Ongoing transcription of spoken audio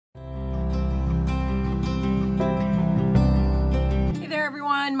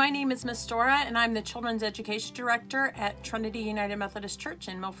my name is Miss Dora, and I'm the Children's Education Director at Trinity United Methodist Church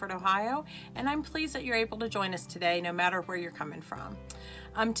in Milford, Ohio, and I'm pleased that you're able to join us today, no matter where you're coming from.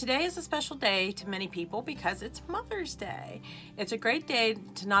 Today is a special day to many people because it's Mother's Day. It's a great day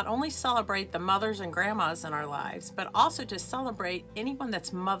to not only celebrate the mothers and grandmas in our lives, but also to celebrate anyone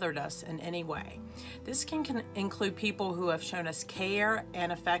that's mothered us in any way. This can include people who have shown us care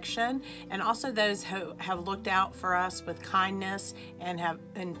and affection, and also those who have looked out for us with kindness and have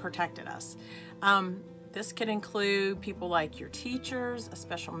protected us. This could include people like your teachers, a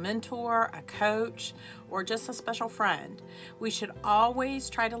special mentor, a coach, or just a special friend. We should always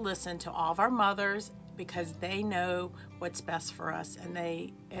try to listen to all of our mothers because they know what's best for us, and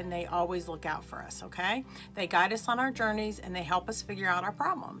they always look out for us, okay? They guide us on our journeys and they help us figure out our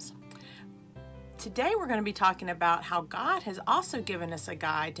problems. Today we're going to be talking about how God has also given us a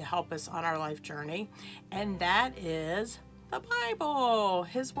guide to help us on our life journey, and that is the Bible,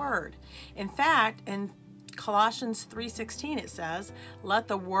 His Word. In fact, in Colossians 3:16 it says, "Let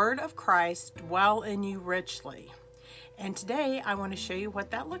the word of Christ dwell in you richly." And today I want to show you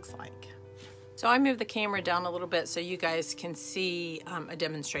what that looks like. So I moved the camera down a little bit so you guys can see a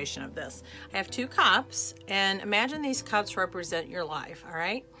demonstration of this. I have 2 cups, and imagine these cups represent your life, all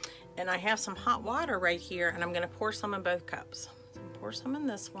right? And I have some hot water right here, and I'm going to pour some in both cups. So pour some in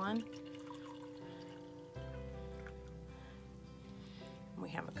this one. We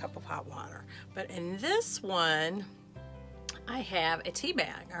have a cup of hot water. But in this one, I have a tea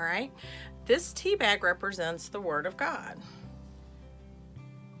bag, all right? This tea bag represents the Word of God.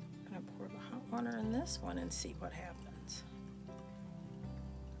 I'm going to pour the hot water in this one and see what happens.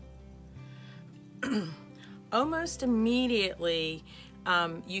 Almost immediately,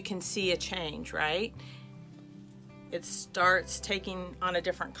 you can see a change, right? It starts taking on a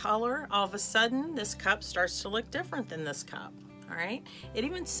different color. All of a sudden, this cup starts to look different than this cup. All right, it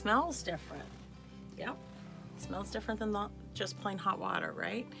even smells different. Yep, it smells different than just plain hot water,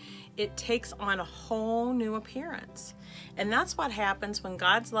 right? It takes on a whole new appearance. And that's what happens when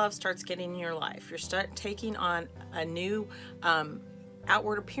God's love starts getting in your life. You start taking on a new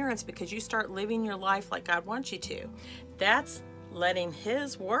outward appearance because you start living your life like God wants you to. That's letting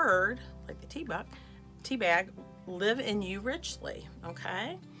His Word, like the tea bag, live in you richly,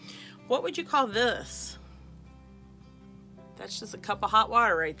 okay? What would you call this? That's just a cup of hot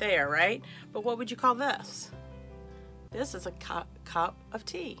water right there, right? But what would you call this? This is a cup of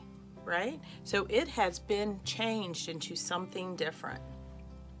tea, right? So it has been changed into something different.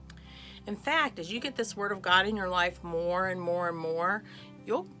 In fact, as you get this Word of God in your life more and more and more,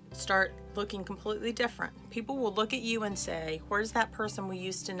 you'll start looking completely different. People will look at you and say, "Where's that person we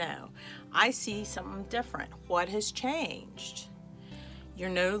used to know? I see something different. What has changed?" You're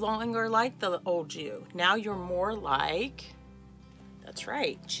no longer like the old you. Now you're more like... That's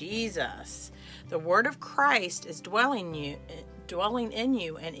right, Jesus. The Word of Christ is dwelling in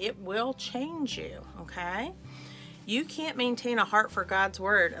you, and it will change you, okay? You can't maintain a heart for God's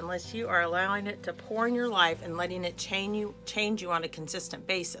Word unless you are allowing it to pour in your life and letting it change you on a consistent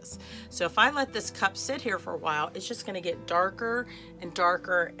basis. So if I let this cup sit here for a while, it's just going to get darker and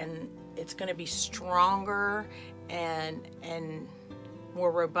darker, and it's going to be stronger and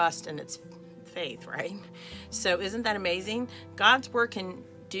more robust in its faith, right? So isn't that amazing? God's Word can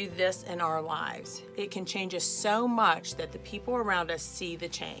do this in our lives. It can change us so much that the people around us see the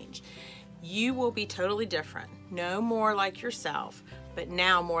change. You will be totally different. No more like yourself, but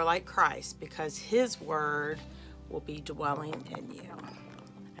now more like Christ, because His Word will be dwelling in you.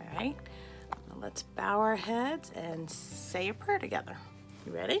 All right? Now let's bow our heads and say a prayer together.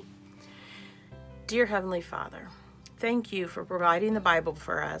 You ready? Dear Heavenly Father, thank you for providing the Bible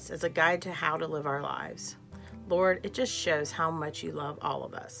for us as a guide to how to live our lives. Lord, it just shows how much you love all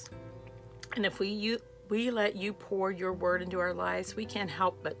of us. And if we let you pour your Word into our lives, we can't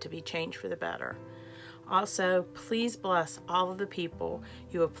help but to be changed for the better. Also, please bless all of the people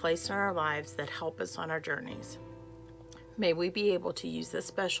you have placed in our lives that help us on our journeys. May we be able to use this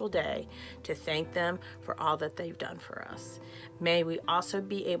special day to thank them for all that they've done for us. May we also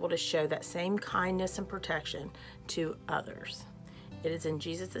be able to show that same kindness and protection to others. It is in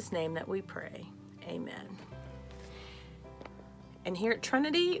Jesus' name that we pray. Amen. And here at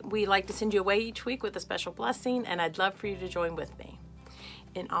Trinity, we like to send you away each week with a special blessing, and I'd love for you to join with me.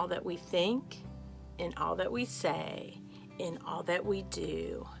 In all that we think, in all that we say, in all that we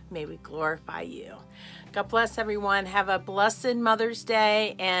do, may we glorify you. God bless everyone. Have a blessed Mother's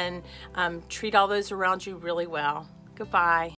Day, and treat all those around you really well. Goodbye.